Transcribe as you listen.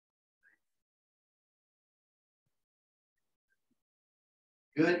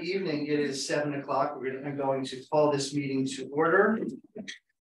Good evening. It is 7 o'clock. I'm going to call this meeting to order.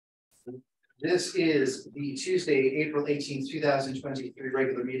 This is the Tuesday, April 18th, 2023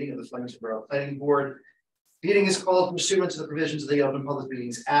 regular meeting of the Flemington Borough Planning Board. Meeting is called pursuant to the provisions of the Open Public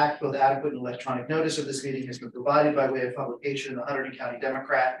Meetings Act. Both adequate and electronic notice of this meeting has been provided by way of publication in the Hunterdon County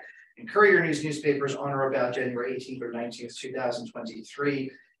Democrat and Courier News newspapers on or about January 18th or 19th, 2023.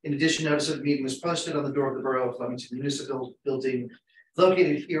 In addition, notice of the meeting was posted on the door of the Borough of Flemington Municipal Building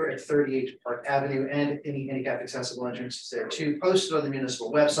located here at 38 Park Avenue and any handicap accessible entrances there too, posted on the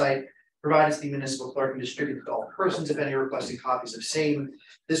municipal website, provided to the municipal clerk and distributed to all persons, if any, requesting copies of same.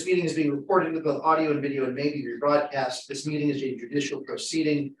 This meeting is being recorded with both audio and video and may be rebroadcast. This meeting is a judicial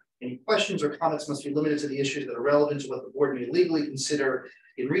proceeding. Any questions or comments must be limited to the issues that are relevant to what the board may legally consider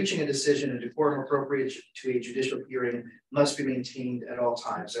in reaching a decision, and decorum appropriate to a judicial hearing must be maintained at all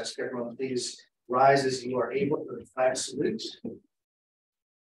times. Ask everyone, please rise as you are able for the flag salute.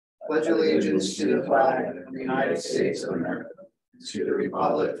 Pledge allegiance to the flag of the United States of America, to the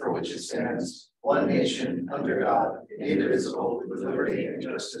republic for which it stands, one nation, under God, indivisible, with liberty and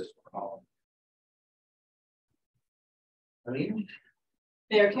justice for all.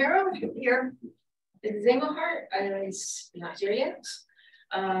 Mayor Carroll here. Mrs. Engelhardt is not here yet.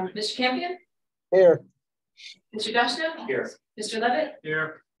 Mr. Campion here. Mr. Dashna Here. Mr. Levitt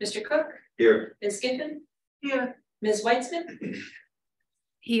Here. Mr. Cook Here. Ms. Giffen here. Ms. Weitzman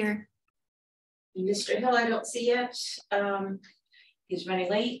here. Mr. Hill I don't see yet. He's running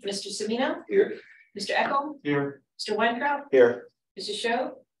late. Mr. Semino Here. Mr. Eckel Here. Mr. Weintraub Here. Mr.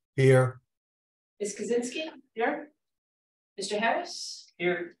 Show Here. Ms. Kaczynski here. Mr. Harris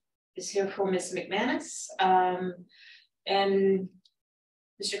here is here for Ms. McManus. And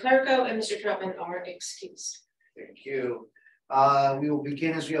Mr. Clerico and Mr. Troutman are excused. Thank you. We will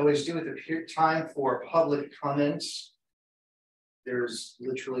begin as we always do with the time for public comments. There's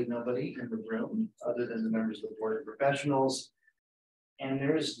literally nobody in the room other than the members of the board of professionals, and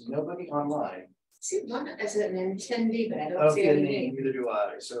there is nobody online. I see one as an attendee, but I don't Okay, see any name. neither do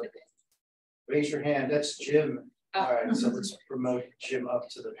I. So raise your hand. That's Jim. All right, so let's promote Jim up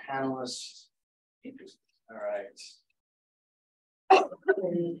to the panelists. All right.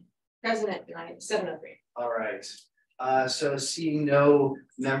 President 703. All right. So seeing no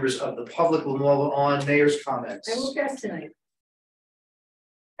members of the public, will move on. Mayor's comments. I will guess tonight.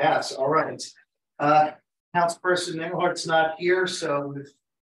 Yes, all right. Councilperson Engelhardt's not here, so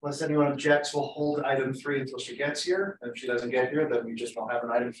unless anyone objects, we'll hold item 3 until she gets here. And if she doesn't get here, then we just don't have an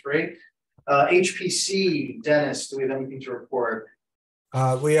item 3. HPC, Dennis, do we have anything to report?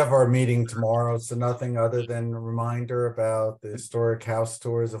 We have our meeting tomorrow, so nothing other than a reminder about the historic house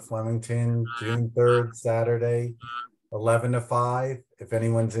tours of Flemington, June 3rd, Saturday, 11 to 5. If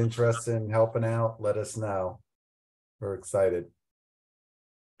anyone's interested in helping out, let us know. We're excited.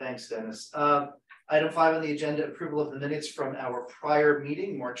 Thanks, Dennis. Item 5 on the agenda, approval of the minutes from our prior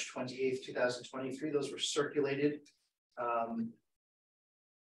meeting, March 28th, 2023. Those were circulated.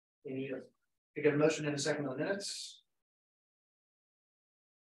 We get a motion in a second on the minutes.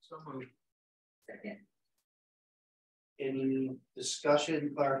 So moved. Second. Any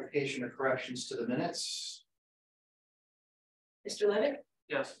discussion, clarification, or corrections to the minutes? Mr. Levitt?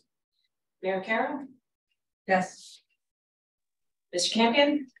 Yes. Mayor Carroll? Yes. Mr.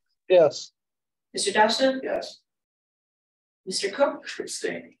 Campion? Yes. Mr. Dashna? Yes. Mr. Cook?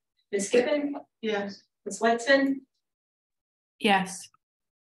 Abstain. Ms. Giffen? Yes. Ms. Weitzman? Yes.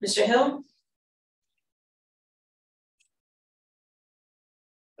 Mr. Hill?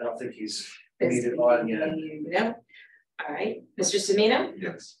 I don't think he's muted on yet. No. All right. Mr. Semino?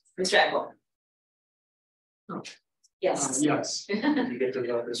 Yes. Mr. Eckel? Yes. Yes. You get to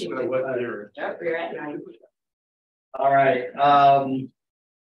vote this way. We're at 9. All right.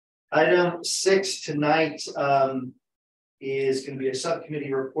 Item 6 tonight is going to be a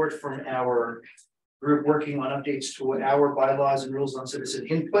subcommittee report from our group working on updates to our bylaws and rules on citizen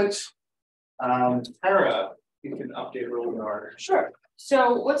input. Tara, you can update where we are. Sure.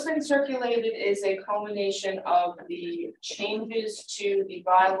 So what's been circulated is a culmination of the changes to the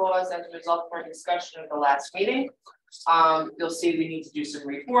bylaws as a result of our discussion of the last meeting. You'll see we need to do some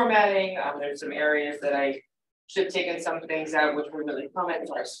reformatting. There's some areas that I should have taken some things out, which were really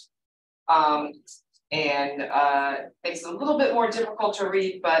commenters. Makes it a little bit more difficult to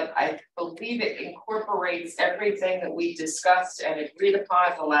read, but I believe it incorporates everything that we discussed and agreed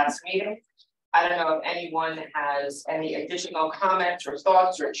upon at the last meeting. I don't know if anyone has any additional comments or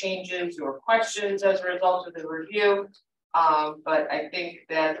thoughts or changes or questions as a result of the review. But I think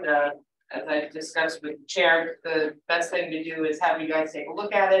that as I've discussed with the chair, the best thing to do is have you guys take a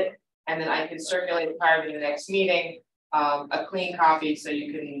look at it, and then I can circulate it prior to the next meeting. a clean copy so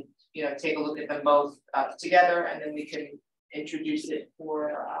you can, take a look at them both together, and then we can introduce it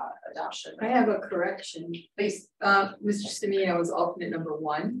for adoption. I have a correction. Please. Mr. Semino is alternate number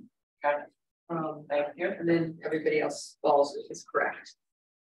 1. Okay. Thank you. And then everybody else falls is correct.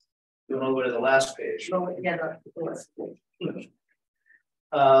 You want to go to the last page? Oh, yeah, the last. You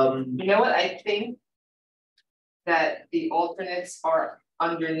know what, I think that the alternates are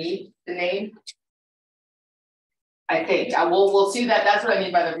underneath the name. I think, we'll see that, that's what I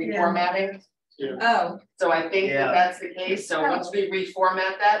mean by the reformatting. Oh, So I think Yeah. that that's the case, so once we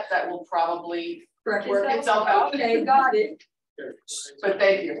reformat that, that will probably correct. work itself out. Okay, got it. But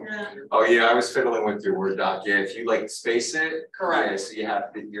thank you. Oh, yeah, I was fiddling with your Word doc, yeah, if you like space it. Correct. Yeah, so you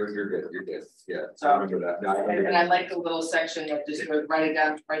have, you're good, yeah, so I remember that. No, I remember And I like the little section that just goes right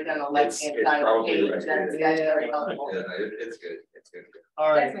down the left hand It's side of the probably page, right. that's very helpful. Yeah, no, it's good, it's good.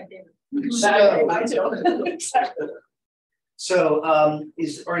 All right. That's my favorite. So,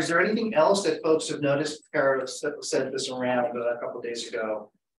 is there anything else that folks have noticed? Kara said this around a couple of days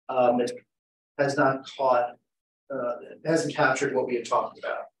ago, that has not caught, hasn't captured what we had talked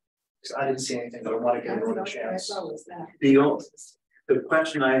about. Because I didn't see anything, but I want to give everyone a chance. The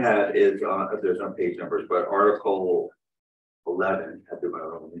question I had is, if there's no page numbers, but Article 11 at the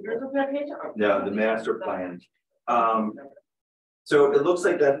moment. No, the master plan. So it looks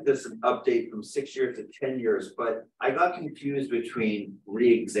like that there's an update from 6 years to 10 years, but I got confused between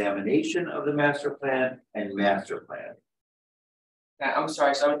re-examination of the master plan and master plan. I'm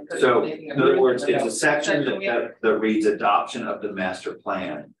sorry, so. So in other words, it's a section that reads adoption of the master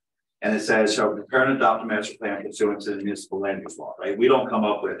plan. And it says, shall prepare and adopt a master plan pursuant to the municipal land use law, right? We don't come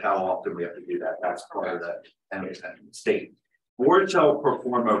up with how often we have to do that. That's part of the state. Board shall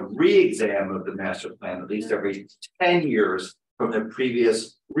perform a re-exam of the master plan at least every 10 years from the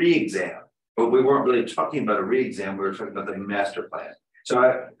previous re-exam. But we weren't really talking about a re-exam, we were talking about the master plan.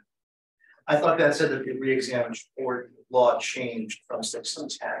 So I thought that said that the re-exam or law changed from 6 to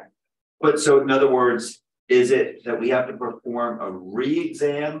 10. But so in other words, is it that we have to perform a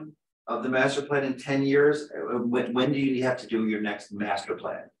re-exam of the master plan in 10 years? When do you have to do your next master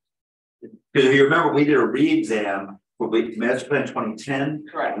plan? Because if you remember, we did a re-exam for master plan 2010,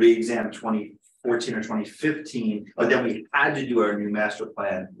 Correct. re-exam 2014 or 2015, but then we had to do our new master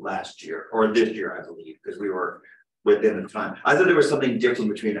plan last year or this year, I believe, because we were within the time. I thought there was something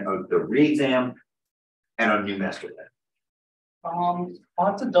different between the re-exam and our new master plan. I'll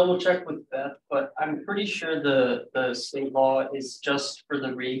have to double check with Beth, but I'm pretty sure the state law is just for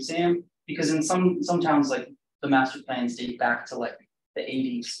the re-exam, because in some towns, like the master plans date back to like the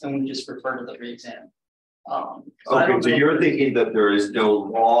 80s, and we just refer to the re-exam. Okay, so you're thinking that there is no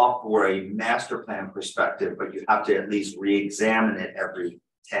law for a master plan perspective, but you have to at least re-examine it every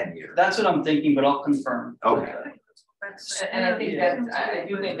 10 years. That's what I'm thinking, but I'll confirm. Okay. And I think I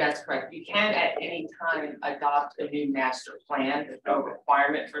do think that's correct. You can at any time adopt a new master plan. There's no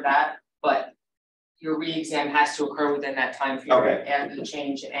requirement for that, but your re-exam has to occur within that time period after the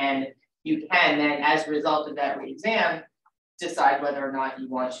change, and you can then, as a result of that re-exam, decide whether or not you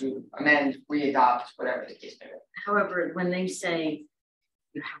want to amend, re-adopt, whatever the case may be. However, when they say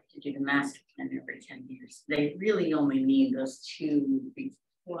you have to do the master plan every 10 years, they really only mean those 2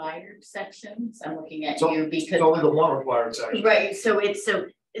 required sections. I'm looking at you because it's only the one required section. right. So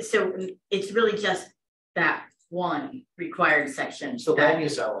it's really just that one required section. It's the land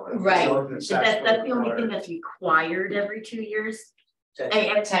use element. Right. It's That's the only thing that's required every 2 years.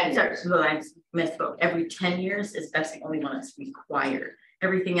 10 Sorry, years. well, I misspoke. Every 10 years that's the only one that's required.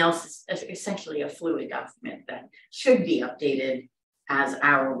 Everything else is essentially a fluid document that should be updated as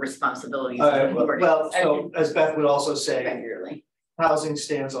our responsibilities. Well, so as Beth would also say, Regularly. housing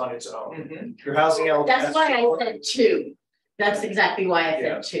stands on its own. Your housing element. That's why I said 2. That's exactly why I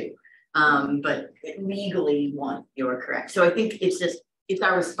said 2. But legally 1, you're correct. So I think it's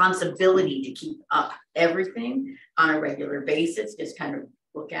our responsibility to keep up everything on a regular basis, just kind of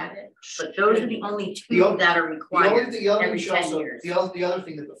look at it. But those are the only 2 that are required every 10 years. The other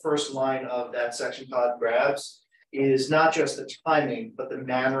thing that the first line of that section pod grabs is not just the timing, but the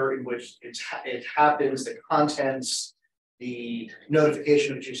manner in which it happens, the contents, the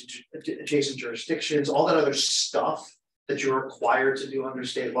notification of adjacent jurisdictions, all that other stuff that you're required to do under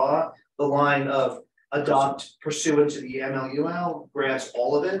state law. The line of adopt pursuant to the MLUL grabs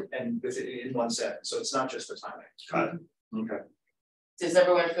all of it and with it in one sentence. So it's not just the timing. Got it. Okay. Does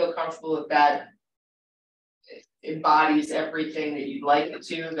everyone feel comfortable with that? It embodies everything that you'd like it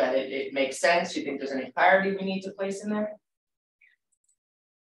to, that it makes sense? Do you think there's any clarity we need to place in there?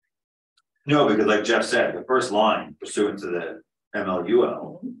 No, because like Jeff said, the first line pursuant to the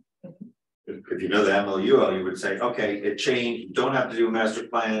MLUL. If if you know the MLUL, you would say, okay, it changed, you don't have to do a master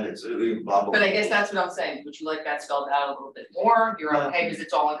plan, it's blah, blah, blah. But I guess that's what I'm saying, would you like that spelled out a little bit more, you're okay, because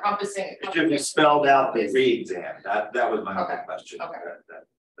it's all encompassing? It should be spelled out the re-exam, that was my Okay, only question. okay.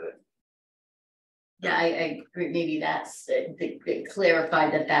 Yeah, I agree, maybe that's to clarify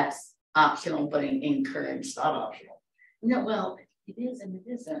that that's optional, but encouraged. It's not optional. No, well, it is and it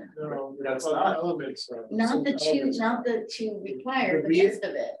isn't. No, that's not. Not the two required, The the rest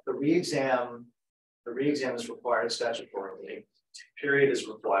of it. The re-exam is required statutorily, period is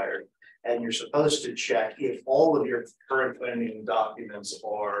required. And you're supposed to check if all of your current planning documents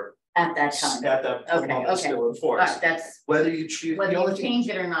are At that time. at that point Okay, still in All force. right, that's, Whether you choose, whether the only you thing, change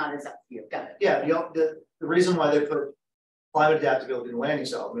it or not is up to you, got it. yeah, the reason why they put climate adaptability in the land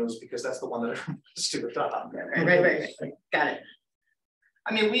use element was because that's the one that is to the top. Right, got it.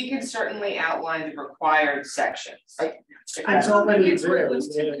 I mean, we can certainly outline the required sections. I don't think it's real.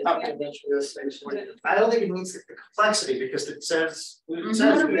 I don't think it means the complexity because it says. It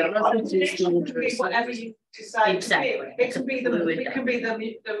says we have Whatever you decide to Exactly. be, it can be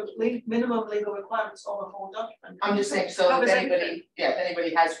the minimum legal requirements on the whole document. I'm just saying, so if Covers everything. anybody, if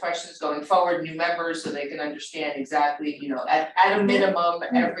anybody has questions going forward, new members, so they can understand exactly, you know, at a minimum,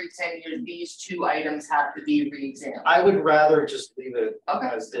 every 10 years, these two items have to be re-examined. I would rather just leave it Okay.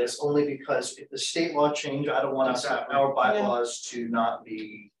 as this, only because if the state law change, I don't want our bylaws to not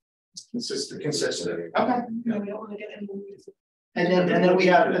be consistent. Okay. No, we don't wanna get any. And then we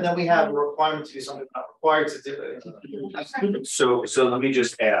have a requirement to do something not required to do it. So let me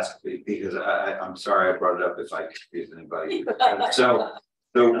just ask, because I'm sorry I brought it up if I confused anybody. So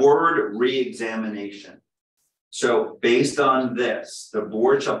the word re-examination. So based on this, the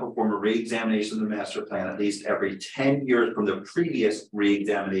board shall perform a re-examination of the master plan at least every 10 years from the previous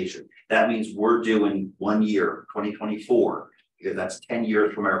re-examination. That means we're doing 1 year, 2024, because that's 10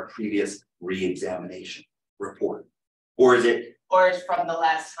 years from our previous re-examination report. Or is it? Or it's from the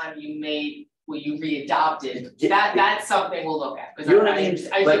last time you made, when you re-adopted, that's something we'll look at. Because You know what I mean?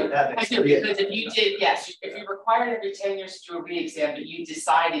 I Like do, that I makes do, sense. because if you did, yes, if you required every 10 years to do a re-exam, but you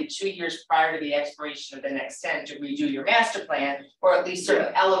decided 2 years prior to the expiration of the next 10 to redo your master plan, or at least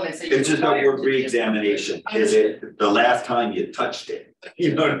certain elements that you. It's just no required word to do. re-examination. Is it the last time you touched it?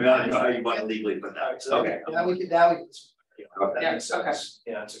 You know what I mean? I don't know how you want to legally put that. Okay. Now we can, Okay. that makes sense.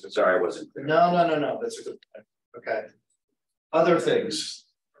 Yeah, it's a good. Sorry, I wasn't clear. No, that's a good point. Okay. Other things.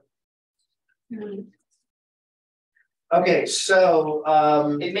 Okay, so,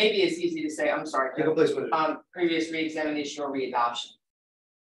 It may be as easy to say, I'm sorry, take a place with it. previous re-examination or re-adoption.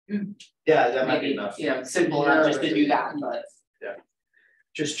 Yeah, that might be Maybe, enough. you know, simple enough just to do that, but.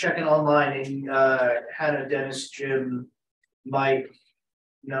 Just checking online and Hannah, Dennis, Jim, Mike.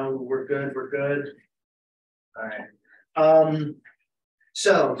 No, we're good. All right.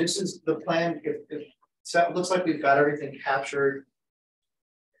 So this is the plan. So it looks like we've got everything captured.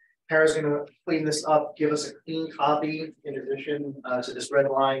 Kara's gonna clean this up, give us a clean copy in addition to this red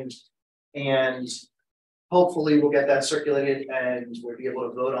line. And hopefully we'll get that circulated and we'll be able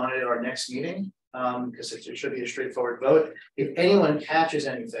to vote on it at our next meeting. Because it should be a straightforward vote. If anyone catches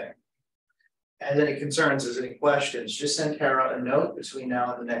anything, has any concerns, has any questions, just send Kara a note between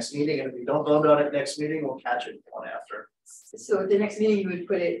now and the next meeting. And if we don't vote on it next meeting, we'll catch it on after. So at the next meeting, you would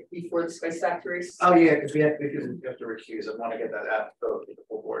put it before the Spice Factories? Oh, yeah, because we have to recuse. I want to get that out to the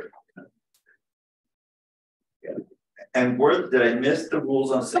full board. And did I miss the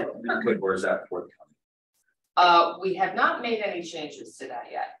rules on site? Or is that forthcoming? We have not made any changes to that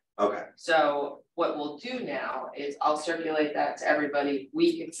yet. Okay. So what we'll do now is I'll circulate that to everybody.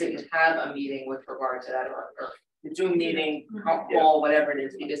 We can sit and have a meeting with regard to that or the Zoom meeting, call, whatever it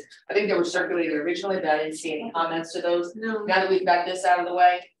is, because I think they were circulated originally, but I didn't see any comments to those. No. Now that we've got this out of the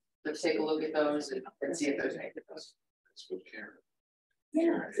way, let's take a look at those and see if there's any difference.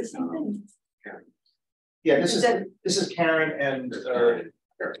 Yeah, it's the same thing. Yeah, this is Karen and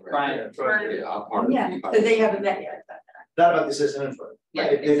Brian. Yeah, so they haven't met yet. Not about the system input. Yeah,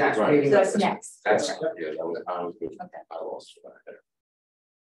 It's exactly. meeting So that's with- next. That's, yeah, that was, I was good. Okay. I lost.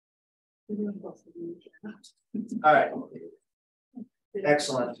 All right,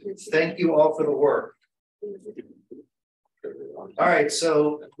 excellent. Thank you all for the work. All right,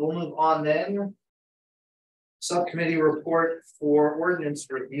 so we'll move on then. Subcommittee report for ordinance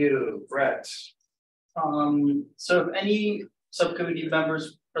review, Brett. So if any subcommittee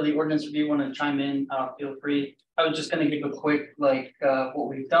members for the ordinance review want to chime in, feel free. I was just gonna give a quick, what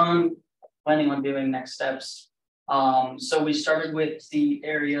we've done, planning on doing next steps. So we started with the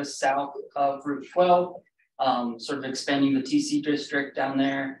area south of Route 12, sort of expanding the TC district down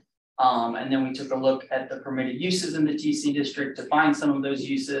there. And then we took a look at the permitted uses in the TC district to find some of those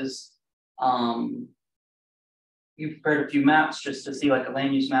uses. We prepared a few maps just to see like a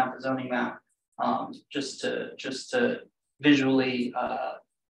land use map, a zoning map, just to visually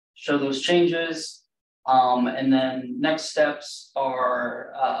show those changes. And then next steps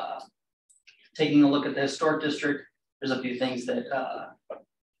are taking a look at the historic district. There's a few things that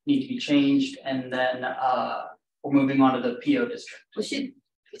need to be changed, and then we're moving on to the PO district. Well,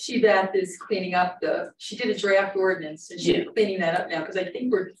 Beth is cleaning up she did a draft ordinance and she's cleaning that up now, because I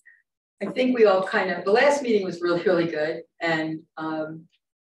think we all kind of, the last meeting was really, really good. And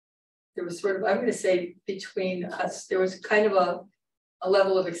there was sort of, I'm gonna say between us, there was kind of a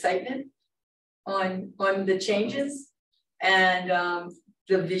level of excitement on the changes and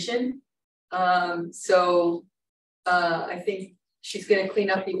the vision. So I think she's gonna clean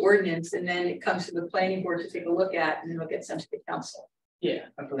up the ordinance, and then it comes to the planning board to take a look at, and then it'll get sent to the council. Yeah.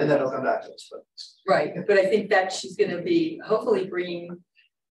 And then it'll come back to us. Right, but I think that she's gonna be hopefully bringing,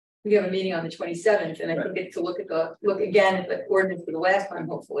 we have a meeting on the 27th, and I think it's to look again at the ordinance for the last time,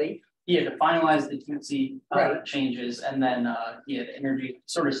 hopefully. Yeah, to finalize the TC changes, and then the energy,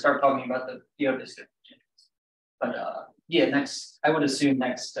 sort of start talking about the PO district changes. But I would assume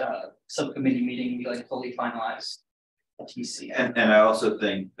next subcommittee meeting we like fully finalize the TC. And I also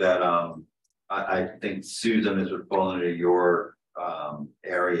think that I think Susan is would fall under your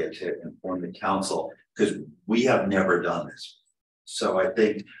area to inform the council, because we have never done this. So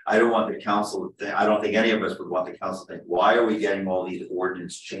I don't want the council to think, I don't think any of us would want the council to think, why are we getting all these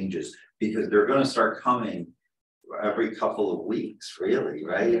ordinance changes? Because they're going to start coming every couple of weeks, really,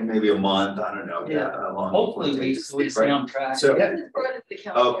 right? And maybe a month, I don't know. Yeah. How long Hopefully we stay on track. So,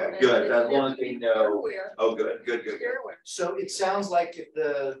 Okay, good. As long as we know. Oh, good. So it sounds like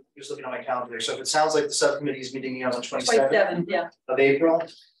just looking at my calendar, so if it sounds like the subcommittee is meeting on the 27th of April,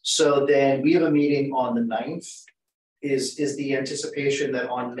 so then we have a meeting on the 9th. Is the anticipation that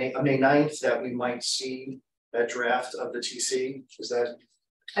on May 9th that we might see that draft of the TC? Is that?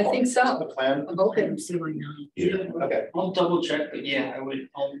 I think so. The plan? I'm hoping to see why not. Yeah. Okay. I'll double check, but yeah, I would.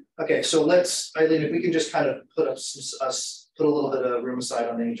 Okay, so let's, Eileen, if we can just kind of put a little bit of room aside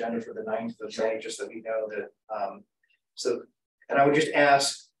on the agenda for the 9th of May, just that we know that. And I would just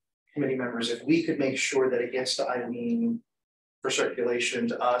ask committee members if we could make sure that it gets to Eileen for circulation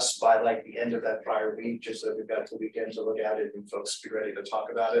to us by like the end of that prior week, just so that we've got the weekend to look at it and folks be ready to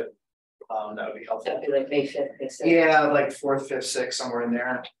talk about it. That would be helpful. That'd be like May 5th. Yeah, like 4th, 5th, 6th, somewhere in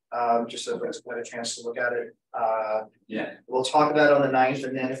there. Just so folks have a chance to look at it. Yeah. We'll talk about it on the 9th,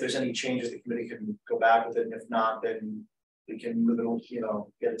 and then if there's any changes, the committee can go back with it. And if not, then we can move it,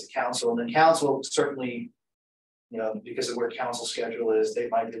 get it to council. And then council certainly, because of where council schedule is, they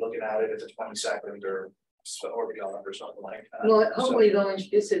might be looking at it at the 22nd or beyond or something like that. Well, hopefully they'll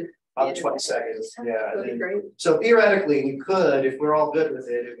introduce it on the 22nd, yeah. That'd be great. So theoretically, we could, if we're all good with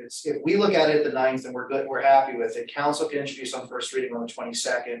it, if we look at it the 9th and we're good, we're happy with it, council can introduce on first reading on the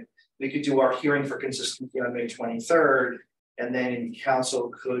 22nd. We could do our hearing for consistency on May 23rd, and then council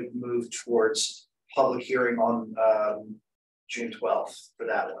could move towards public hearing on June 12th for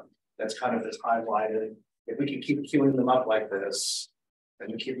that one. That's kind of the timeline. And if we can keep queuing them up like this,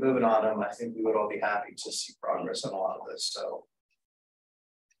 and we keep moving on them, I think we would all be happy to see progress on a lot of this. So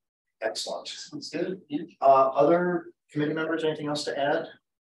excellent. Sounds good. Yeah. Other committee members, anything else to add?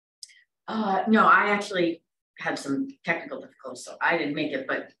 No, I actually had some technical difficulties, so I didn't make it,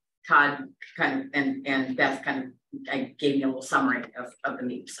 but Todd kind of and Beth kind of gave me a little summary of the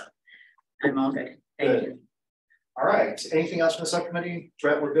meeting, so I'm all good. Thank you. All right. Anything else from the subcommittee?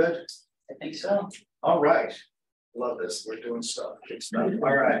 Brett, we're good? I think so. All right. Love this. We're doing stuff. Good stuff.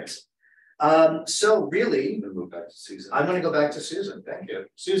 All right. So really, I'm gonna move back to Susan. I'm going to go back to Susan. Thank you.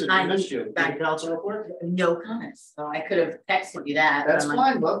 Susan, I missed you. Back council report? No comments, so I could have texted you that. That's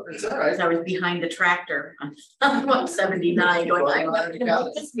fine. Look, it's all right. Because I was behind the tractor on 179 going, I'm not gonna go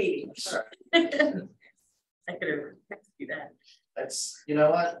to this meeting. I could have texted you that. That's, you know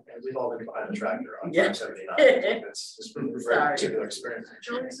what? We've all been behind the tractor on Yeah. 79. It's been a very particular experience.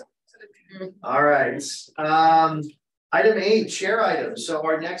 All right. Item 8, chair items. So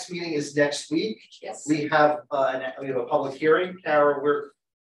our next meeting is next week. Yes. We have a public hearing. Tara,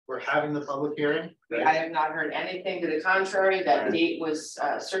 we're having the public hearing. I have not heard anything to the contrary. That date was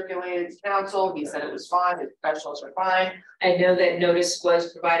circulated to council. He said it was fine, the professionals are fine. I know that notice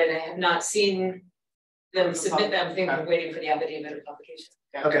was provided. I have not seen them submit them. I think I'm waiting for the affidavit of publication.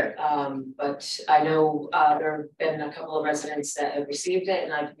 Okay. But I know there have been a couple of residents that have received it,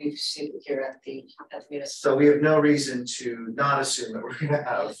 and we've received it here at the municipal. So we have no reason to not assume that we're gonna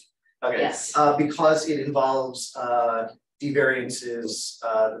have, okay. Yes. Because it involves D variances,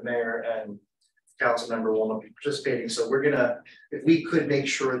 the mayor and council member will not be participating, so we're gonna, if we could make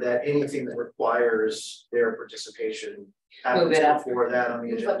sure that anything that requires their participation happens it up. before that on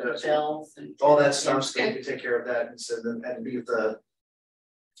the Move up agenda. the bills and. All that stuff, so we can take care of that and send them and leave the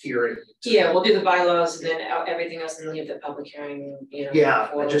hearing. Yeah, we'll do the bylaws and then everything else and leave the public hearing, you know.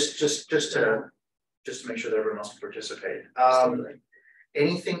 Yeah, for- just to make sure that everyone else can participate.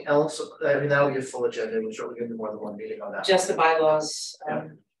 Anything else? I mean, that'll be a full agenda, we'll surely get into more than one meeting on that. Just the bylaws,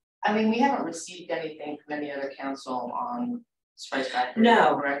 I mean, we haven't received anything from any other council on Spice Factory.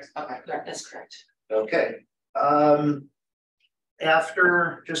 No. Correct, okay. correct, that's correct. Okay,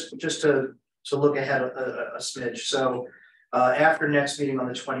 after, just to look ahead a smidge, so. After next meeting on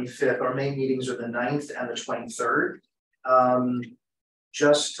the 25th, our main meetings are the 9th and the 23rd.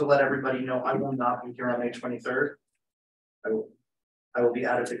 Just to let everybody know, I will not be here on May 23rd. I will be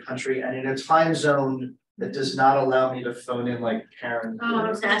out of the country and in a time zone that does not allow me to phone in like Karen. Oh, I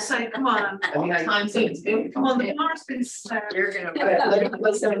was gonna say, come on. I mean, I. Time seems good. Come on, the car's been set. You're gonna. I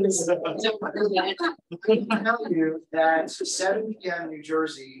can tell you that 7 p.m. New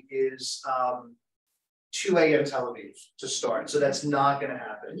Jersey is 2 a.m. Tel Aviv to start, so that's not gonna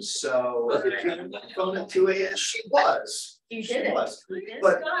happen, so. Phone at 2 a.m. She was. You She did it. was. It's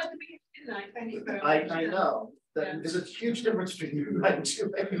But- not to be tonight, I need to- I know, that there's a huge difference between you and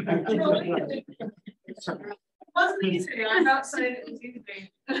 2 a.m. It wasn't easy, I'm not saying it was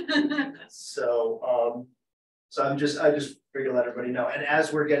easy. So, I just figured to let everybody know, and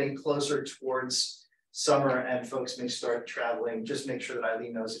as we're getting closer towards summer and folks may start traveling, just make sure that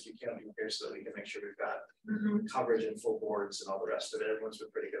Eileen knows if you can't be here so that we can make sure we've got coverage and full boards and all the rest of it. Everyone's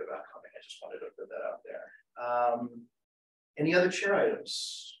been pretty good about coming. I just wanted to put that out there. Any other chair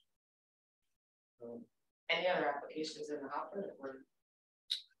items? Any other applications in the hopper that were?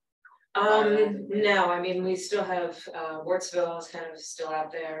 No, I mean, we still have, Wartsville is kind of still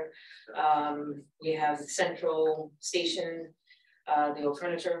out there. We have Central Station, the old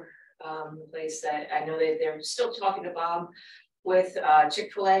furniture, place that I know they're still talking to Bob with.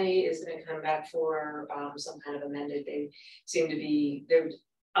 Chick-fil-A is gonna come back for, some kind of amended, they seem to be, there's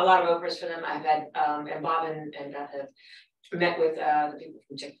a lot of offers for them. I've had, and Bob and Beth have met with, the people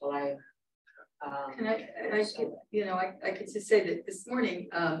from Chick-fil-A. And I could just say that this morning,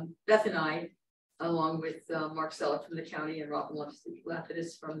 Beth and I, along with Mark Selleck from the county and Robin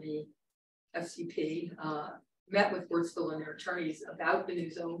Lapidus from the FCP, met with Wartsville and their attorneys about the new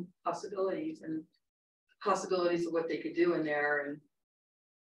zone possibilities and possibilities of what they could do in there.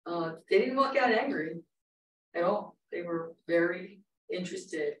 And they didn't walk out angry at all. They were very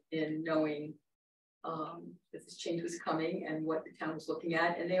interested in knowing that this change was coming and what the town was looking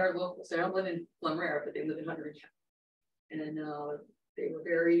at. And they are local, so they don't live in Plumrare, but they live in Hunterdon County. And they were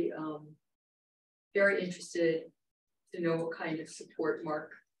very, very interested to know what kind of support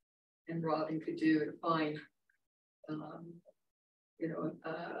Mark and Robin could do to find, what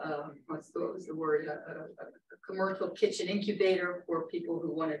was the word? A commercial kitchen incubator for people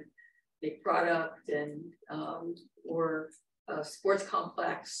who want to make product and or a sports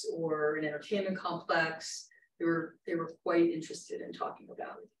complex or an entertainment complex. They were quite interested in talking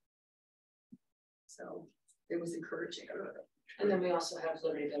about it. So it was encouraging. And then we also have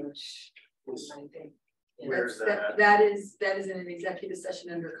Liberty Village, I think. Where's that? That is in an executive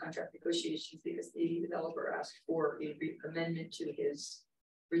session under contract negotiations because the developer asked for a amendment to his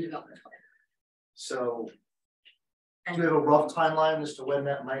redevelopment plan. So, do we have a rough timeline as to when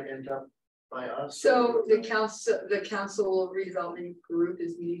that might end up by us? So the council redevelopment group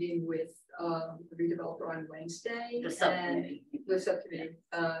is meeting with the redeveloper on Wednesday. The subcommittee. And the subcommittee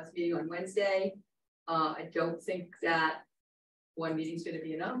is meeting on Wednesday. I don't think that one meeting is going to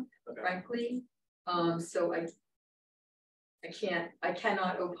be enough, frankly. So I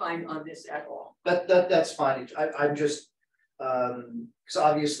cannot opine on this at all. That's fine. I'm just because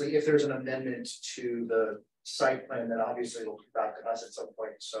obviously if there's an amendment to the site plan, then obviously it'll come back to us at some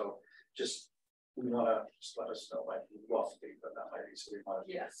point. So just we want to just let us know like roughly, but that might be so we want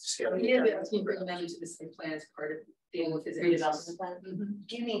to scale. He is asking for an amendment to the site plan as part of dealing with his Redevelopment plan.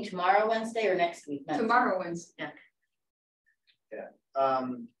 Do you mean tomorrow, Wednesday, or next week? Tomorrow, Wednesday.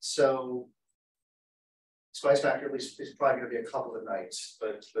 So Spice Factory at least is probably going to be a couple of nights,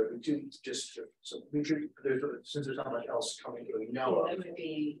 but we do just so we do since there's not much else coming that we know That of. would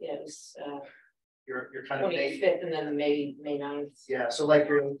be, yeah, it was You're kind of May, 25th and then the May 9th. yeah. So like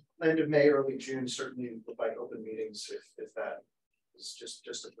your end of May, early June certainly look like open meetings if that is just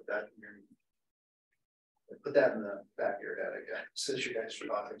to put that in your in the back of your head again since you guys are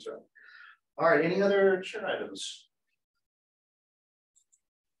talking. So, all right. Any other chat items?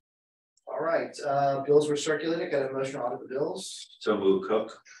 All right, bills were circulated, got a motion to audit the bills. So move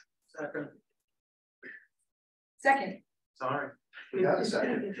Cook. Second. Second. Sorry. We got a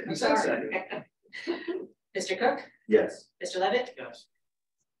second. You said second. Mr. Cook, Yes. Mr. Levitt, Yes.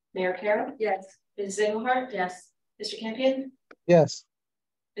 Mayor Carroll, Yes. Ms. Engelhardt, Yes. Mr. Campion, Yes.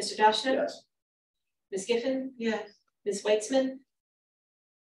 Mr. Dashna. Yes. Ms. Giffen. Yes. Ms. Weitzman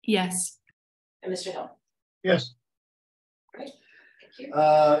Yes. and Mr. Hill. Yes. Thank you.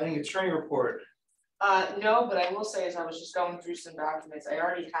 Any attorney report? No, but I will say, as I was just going through some documents, I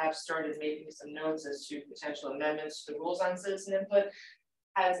already have started making some notes as to potential amendments to the rules on citizen input.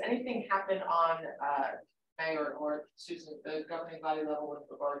 Has anything happened on Mayor or Susan, the governing body level with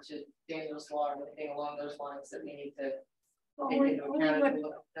regard to Daniel's law or anything along those lines that we need to take into account as we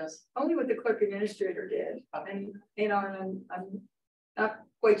look at this? Only what the clerk administrator did, Okay. and I'm not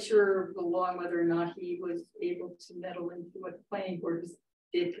quite sure of the law, whether or not he was able to meddle into what the planning board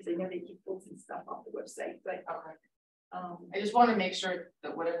did, because I know they keep books and stuff off the website, but Okay. I I just want to make sure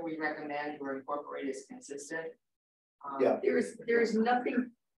that whatever we recommend or incorporate is consistent. Yeah. there is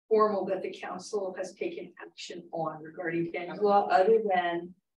nothing formal that the council has taken action on regarding Daniel's law, other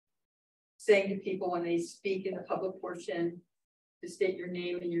than saying to people when they speak in the public portion to state your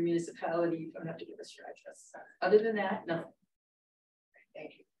name and your municipality, you don't have to give us your address. Other than that, no.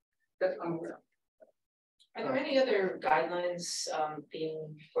 Thank you. That's I'm aware of. Are there any other guidelines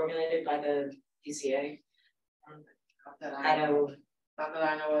being formulated by the DCA? Not that I know,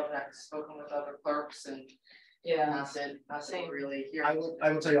 of, I've spoken with other clerks and yeah, nothing really here. I will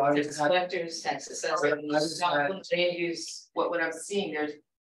tell you, I was tax collectors, tax assessors, land use. What I'm seeing,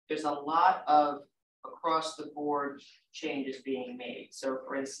 there's a lot of across the board changes being made. So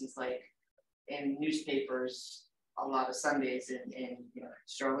for instance, like in newspapers, a lot of Sundays in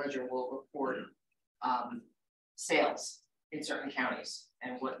Star Ledger will report sales in certain counties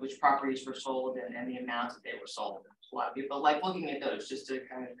and which properties were sold and the amounts that they were sold. A lot of people like looking at those just to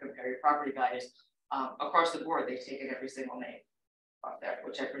kind of compare your property values. Across the board, they've taken every single name off there,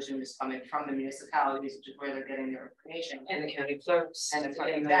 which I presume is coming from the municipalities, which is where they're getting their information. And the county clerks. And the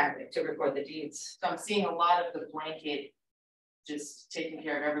county, exactly. To record the deeds. So I'm seeing a lot of the blanket, just taking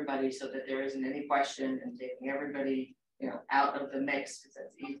care of everybody so that there isn't any question and taking everybody, out of the mix, because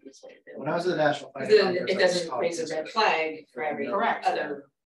that's the easiest way to do it. when I was at the National Planning Then Conference, it I was doesn't talking raise a to- red flag for every Correct. other,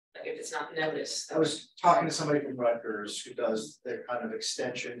 if it's not noticed. I was talking to somebody from Rutgers who does their kind of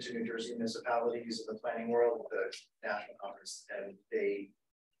extension to New Jersey municipalities in the planning world, the National Conference, and they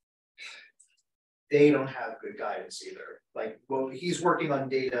don't have good guidance either. Like, well, he's working on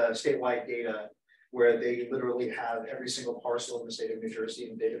data, statewide data, where they literally have every single parcel in the state of New Jersey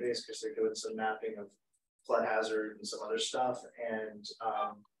in database because they're doing some mapping of flood hazard and some other stuff, and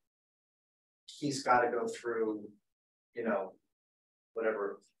he's got to go through,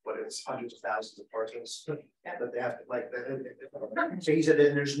 what it's hundreds of thousands of parcels that they have to so he said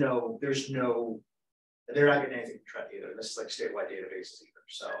that there's no, they're not getting anything from Trent either. This is like statewide databases either.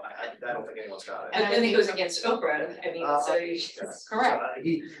 So I don't think anyone's got it. And then it goes against Oprah, I mean, so you should. Correct. So,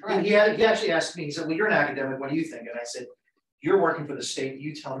 he actually asked me, he said, well, you're an academic, what do you think? And I said, you're working for the state,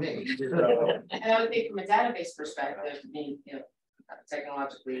 you tell me. And I would think from a database perspective, being,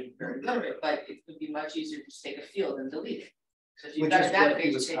 technologically very literate, but it would be much easier to just take a field and delete it. So if you've Which got a is what he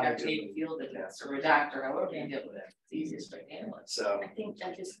database, was take kind out of take doing. a field and that's a redact or however you deal with it. It's the easiest way to handle it. So, I think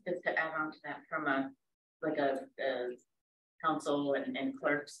that just to add on to that from a council and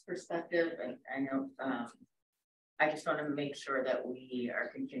clerk's perspective, and I know I just want to make sure that we are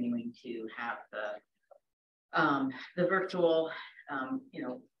continuing to have the virtual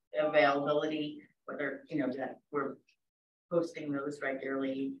availability, whether that we're posting those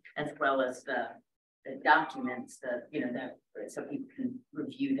regularly, as well as the documents that so people can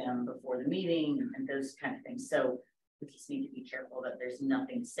review them before the meeting and those kind of things. So we just need to be careful that there's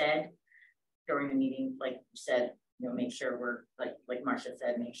nothing said during the meeting, like you said, make sure we're like Marcia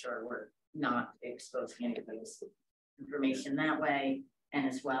said, make sure we're not exposing anybody's information that way, and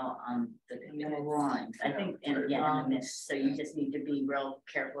as well on the drawings. I think, and in the mix. So you just need to be real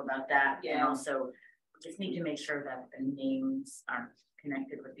careful about that. Yeah. And also just need to make sure that the names aren't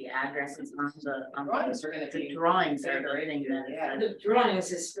connected with the addresses on Drawings are gonna the be drawings are very, the thing that. yeah. The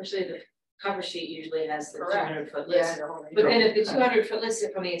drawings, especially the cover sheet usually has the Correct. 200-foot list. But then if the 200-foot list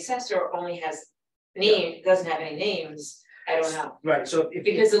from the assessor only has doesn't have any names, I don't know. right, so if.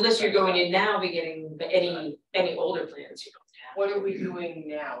 Because the list you're going in now be getting any older plans you don't have. What are we doing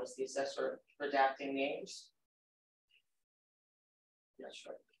now? Is the assessor redacting names? Yeah,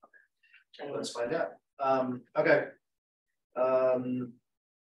 sure. Okay. Let's find out. Okay.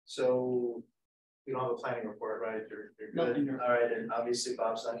 So we don't have a planning report, right? You're good. All right, and obviously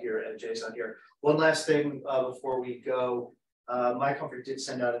Bob's not here and Jay's not here. One last thing before we go. My Comfort did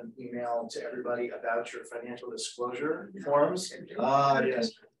send out an email to everybody about your financial disclosure forms.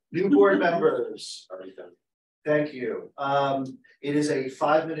 Yes, new board members. Thank you. It is a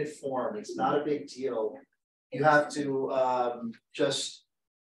 5-minute form. It's not a big deal. You have to just.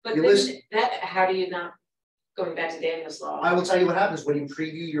 But You then list- that, how do you not, going back to Daniel's law? I will tell you what happens when you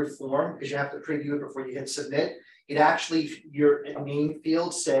preview your form, because you have to preview it before you hit submit. It actually, your name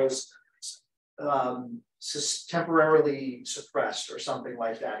field says temporarily suppressed or something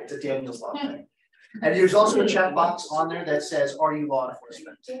like that. It's a Daniel's law thing. And there's also a checkbox on there that says, are you law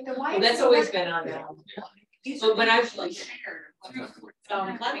enforcement? Well, that's always been on there. But when I've like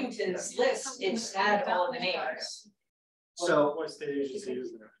Flemington's list, it's had all of the names. So. What state agency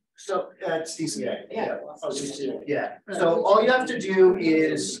is there? So it's DCA. Yeah. Oh, CCA. Yeah, so all you have to do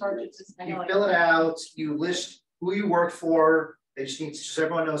is you fill it out, you list who you work for. They just need to, just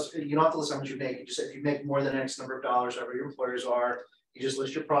everyone knows, you don't have to list how much you make, you just if you make more than X number of dollars, whatever your employers are, you just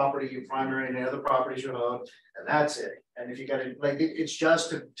list your property, your primary and any other properties you own, and that's it. And if you got it, like, it's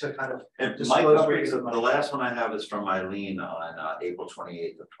just to kind of. And my disclose where coverage, your the money- last one I have is from Eileen on April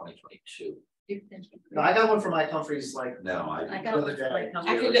 28th of 2022. No, I got one from my Comfort's like No, I I. got the other day.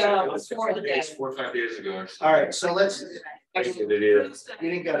 I could before the day. It's 4 or 5 days ago. All right, so let's, I did it. you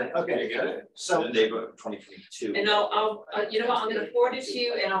didn't get it, okay, You got it. so. April 2022. And I'll, you know what, I'm gonna forward it to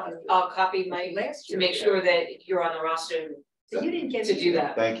you and I'll copy my, to make sure that you're on the roster So you didn't get to it. do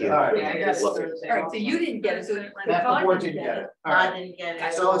that. Thank you. All right. Yeah, I guess. Love it. All right, so you didn't get it, so. That the board didn't get it, all right, I didn't get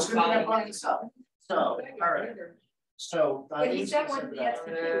it. so it's gonna be fun stuff, so, all right, so. But he said one, the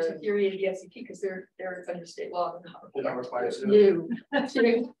SCP was infuriated the SCP because they're under state law. They don't require us to do it.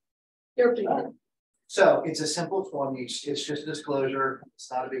 No. They're people. So it's a simple form, it's just a disclosure, it's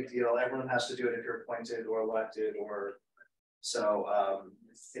not a big deal, everyone has to do it if you're appointed or elected or. So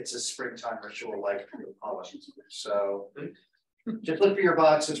it's a springtime ritual like politics, so. Just look for your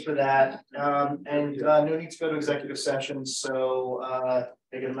boxes for that, and no need to go to executive session, so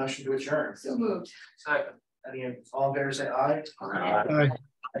they get a motion to adjourn. So moved. Second. Any, all in favor, say aye. Aye.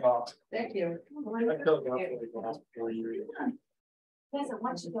 Thank you. I filled it out for you. Doesn't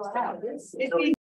want you to go out.